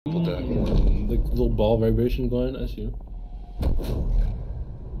The little ball vibration going, I see.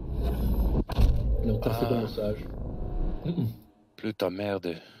 Non, t'as fait quoi le message? Putain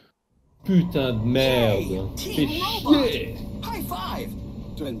merde. Putain de merde. Fais chier. High five.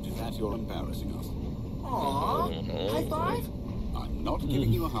 Don't do that, you're embarrassing us. Aww. High five? I'm not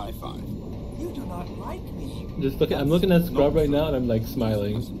giving you a high five. You do not like me. Just look. I'm looking at Scrub right now, and I'm like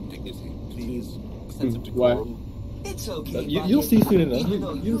smiling. Dignity, please. A sense of decorum. It's okay. You'll see soon enough. Even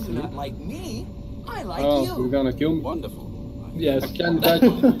though you You'll do see. not like me, I like Oh, you. you're gonna kill me? Wonderful. Yes. I can't touch. I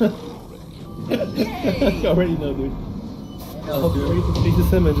already know, dude. I hope you can speak to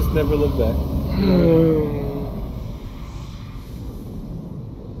him and just never look back.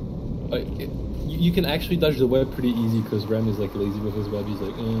 You can actually dodge the web pretty easy because Rem is like lazy with his web. He's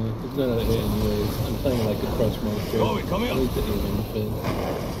like, it's not a hit anyways. I'm playing like a crouch monster. Come here. Look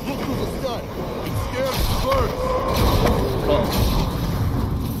who this guy. It's scared of birds.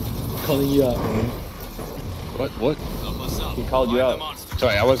 Calling you out, man. What? He called you out.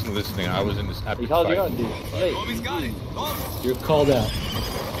 Sorry, I wasn't listening. I was in this happy He called you fight. out, dude. Hey. You're called out.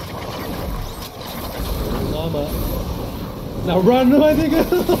 Mama. Now run, my nigga!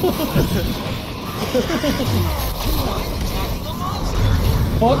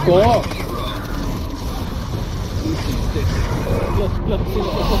 Fuck off! Look.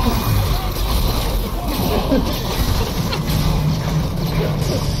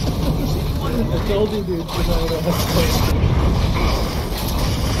 I told you, dude.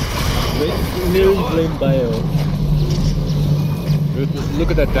 Nearly blame bio. Look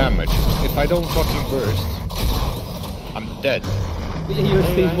at that damage. If I don't fucking burst, I'm dead. Yeah, you're a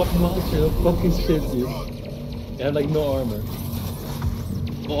stage 1 monster. It'll fucking shit you. You have like no armor.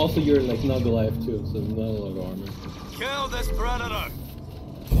 Well, also you're like not alive too, so not a lot of armor. Kill this predator.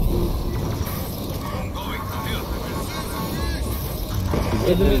 I'm going from here.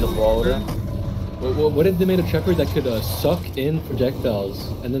 Get him in the water. What if they made a trapper that could suck in projectiles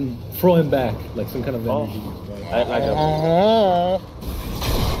and then throw him back, like some kind of energy? I got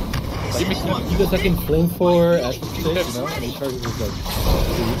Like, you get second flame for acid stick, you know? And he charges with like...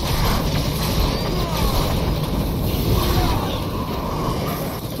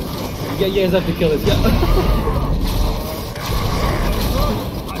 Yeah, you guys have to kill this, yeah.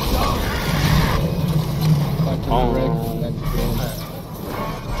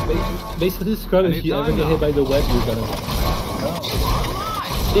 Basically, Scrub, if you ever get hit by the web, you're gonna...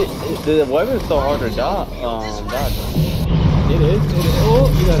 The web is so hard to dodge. It is. Oh,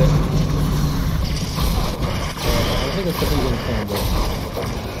 you got it. I think it's something going to come,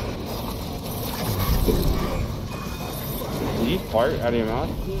 Did you fart out of your mouth?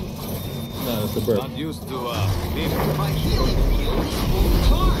 No, it's a burp. Not used to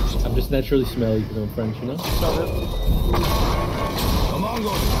I'm just naturally smelly because I'm French, you know? Come on,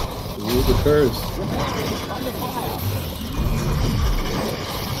 go. Rule the curves.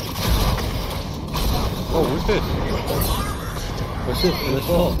 Oh, what's this? What's this? And it's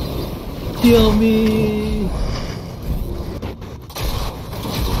all. Kill me!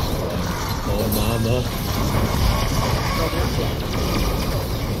 Oh, mama.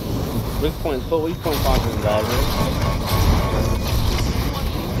 Weak point conquers lava.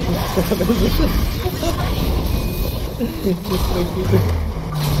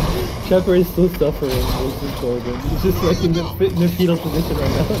 Trapper is still suffering. Listen, Gorgon. He's just like in the fetal position right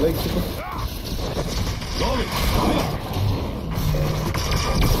now. Like,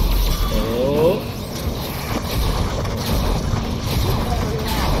 oh.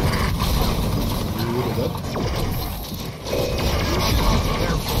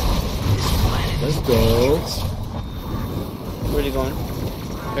 Let's go. Where are you going?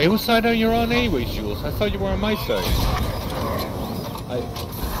 Hey, what side are you on anyway, Jules? I thought you were on my side.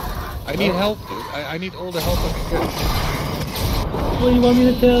 I need help, dude. I need all the help I can get. What do you want me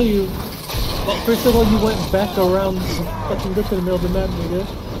to tell you? Well, first of all, you went back around the fucking look in the middle of the map, nigga.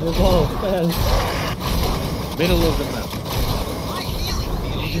 Evolve fast. Middle of the map.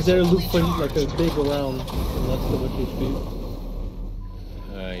 Is there a loop for like a big around and lots of much HP?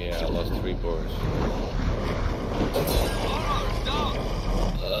 Yeah, I lost 3 boars.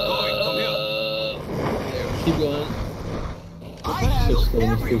 Keep going. Switch slow in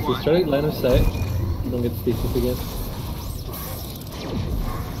the stasis. Try to line of sight. You don't get stasis again.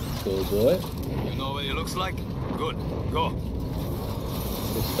 Go, boy. You know what he looks like? Good. Go.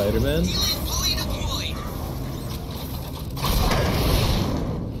 Go, Spider-Man.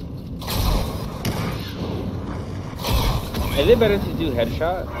 Is it better to do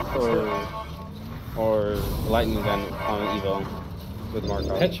headshot or lightning gun on Evo with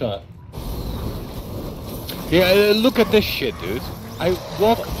Markov? Headshot. Yeah, look at this shit, dude. I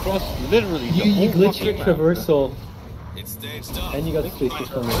walk across literally the You whole glitched your fucking map. traversal, It's staged up. and you got spaces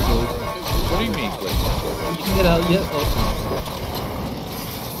from the place. What do you mean, glitch? You can get out yet? Oh.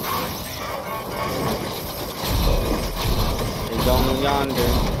 It's on yonder.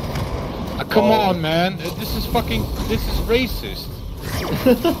 Come on, man. This is racist.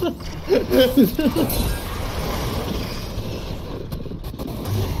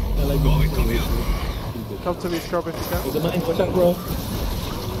 I like Going from this. here. Come to me, Scrub, if you can. With the mine, watch out, bro.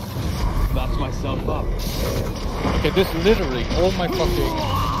 Box myself up. Okay, this literally all my fucking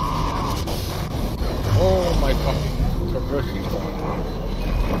traversing.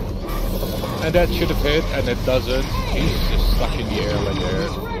 And that should have hit, and it doesn't. He's just stuck in the air like there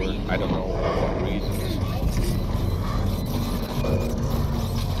for I don't know what reasons.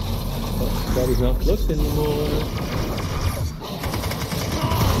 Body's not close anymore.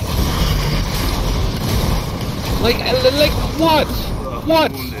 Like what?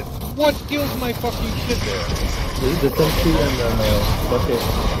 What? What kills my fucking shit there? The sentry and the bucket.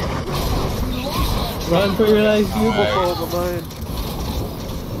 Run for your life, you. Oh, the mine.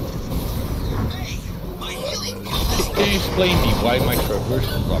 Can you explain me why my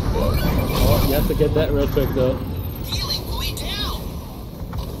traversal block was? Oh, you have to get that real quick though.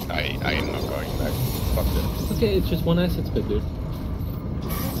 I am not going back. Fuck that. It's okay, it's just one asset spit, dude.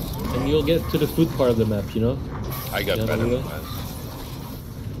 And you'll get to the food part of the map, you know? I got Yeah, better really? than that.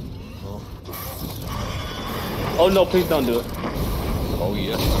 Oh no, please don't do it. Oh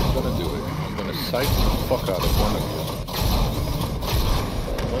yes, I'm gonna do it. I'm gonna psych the fuck out of one of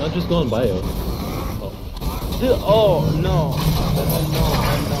Why not just go on bio? Dude, oh no.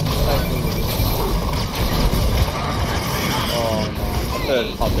 I'm not fighting. Oh no. I could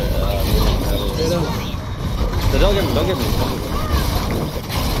have popped it Straight up. So don't get me.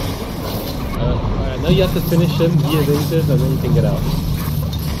 Alright, now you have to finish him, be evasive, and then you can get out.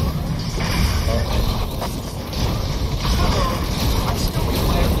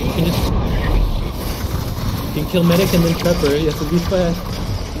 You can kill medic and then trapper, you have to be fast.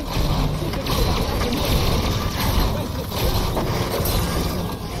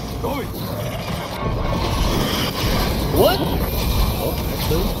 What? Oh,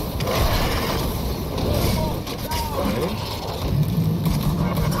 actually.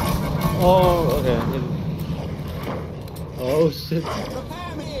 Oh, okay. Oh shit.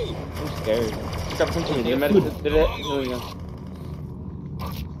 I'm scared. Got something in did it?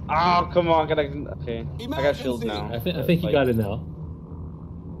 Oh, come on, okay. I got shields now. I think you got it now.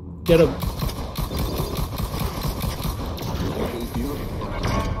 Get him.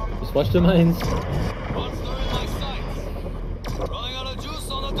 Just watch the mines.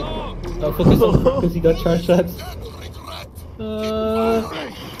 Focus on because he got charge shots.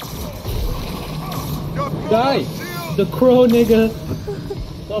 Die! The crow, nigga!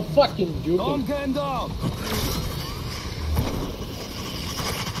 The fucking juke.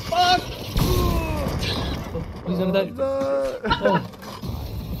 Fuck! He's gonna die. Oh.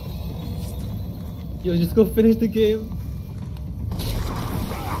 Yo, just go finish the game.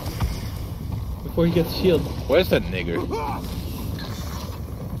 Before he gets shield. Where's that nigger?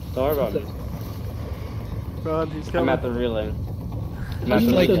 Don't worry about me. Run, he's I'm coming. at the relay. I'm Are at you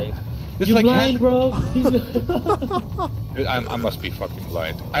the like relay. You blind, bro? I must be fucking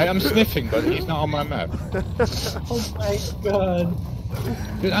blind. I am sniffing, but he's not on my map. Oh my god.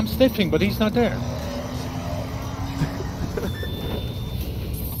 Dude, I'm sniffing, but he's not there.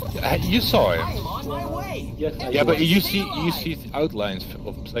 You saw him. I'm on my way. Yes, I Yeah, did. but you see outlines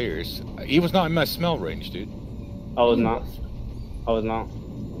of players. He was not in my smell range, dude. I was not.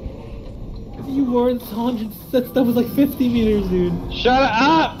 You weren't 100. That was like 50 meters, dude. Shut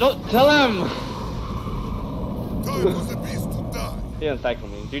up! Don't tell him! Time for the beast to die. He didn't cycle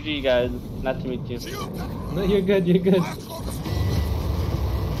me. GG, you guys. Nice to meet you. No, you're good, you're good. I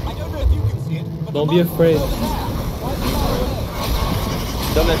don't know if you can see it, but Don't be afraid.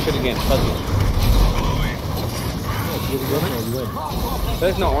 Done that shit again. Fuck you. You win.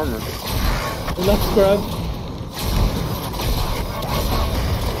 There's no armor. Enough scrub.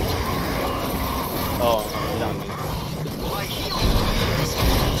 Oh, he's on me.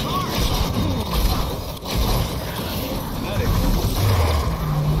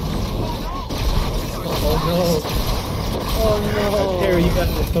 Oh no. Oh no. Harry, you got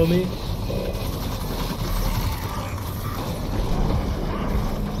this, homie.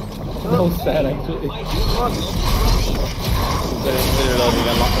 So sad, actually. Better reload. You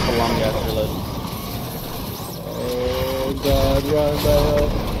got a long gas reload. Oh god, run,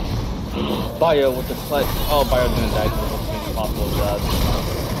 Bio. Bio with the clutch. Oh, Bio's gonna die because it's possible to that.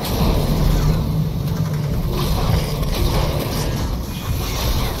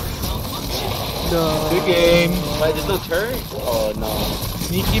 No. Good game. Wait, there's no turret? Oh no.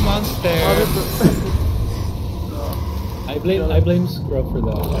 Sneaky monster. How did the... I blame Scrub for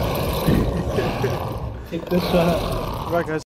that. Take the shot. Right, guys.